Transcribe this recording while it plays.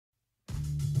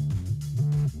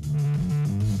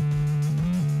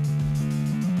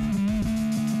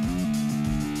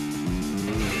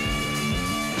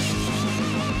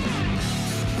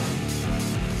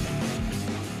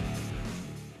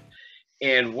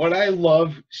And what I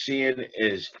love seeing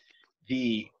is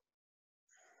the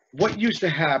what used to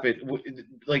happen.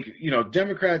 Like,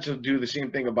 Democrats will do the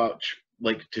same thing about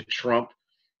like to Trump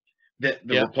that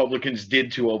the Yeah. Republicans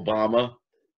did to Obama.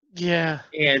 Yeah.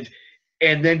 And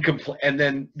then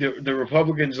the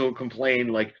Republicans will complain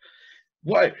like,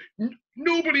 "What?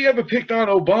 Nobody ever picked on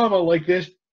Obama like this.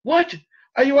 What?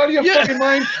 Are you out of your fucking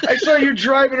mind? I saw you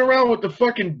driving around with the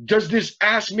fucking 'Does this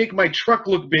ass make my truck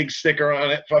look big' sticker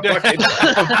on it for fucking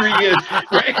for 3 years,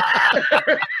 right?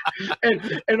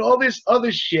 and all this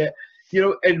other shit,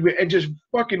 and just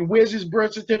fucking where's his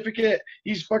birth certificate?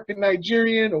 He's fucking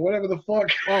Nigerian or whatever the fuck.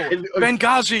 Oh,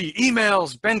 Benghazi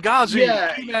emails.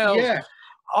 Yeah, Emails. yeah.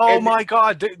 Oh my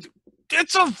God.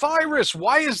 It's a virus.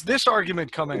 Why is this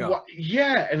argument coming up?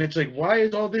 Yeah, and it's like, why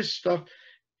is all this stuff?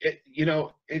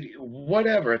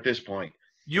 Whatever at this point.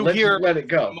 Let's hear let it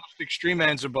go. the most extreme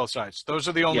ends of both sides. Those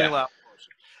are the only allowed.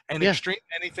 And extreme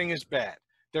anything is bad.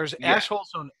 There's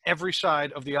assholes on every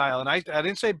side of the aisle. And I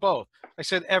didn't say both. I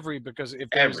said every, because if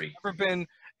there's ever been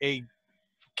a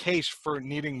case for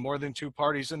needing more than two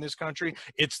parties in this country,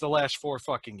 it's the last 4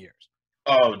 fucking years.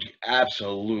 Oh,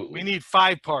 absolutely. We need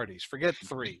 5 parties. Forget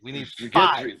 3. We need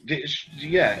 5.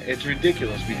 Yeah, it's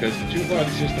ridiculous because the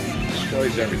two-party system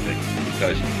destroys everything.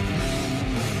 Because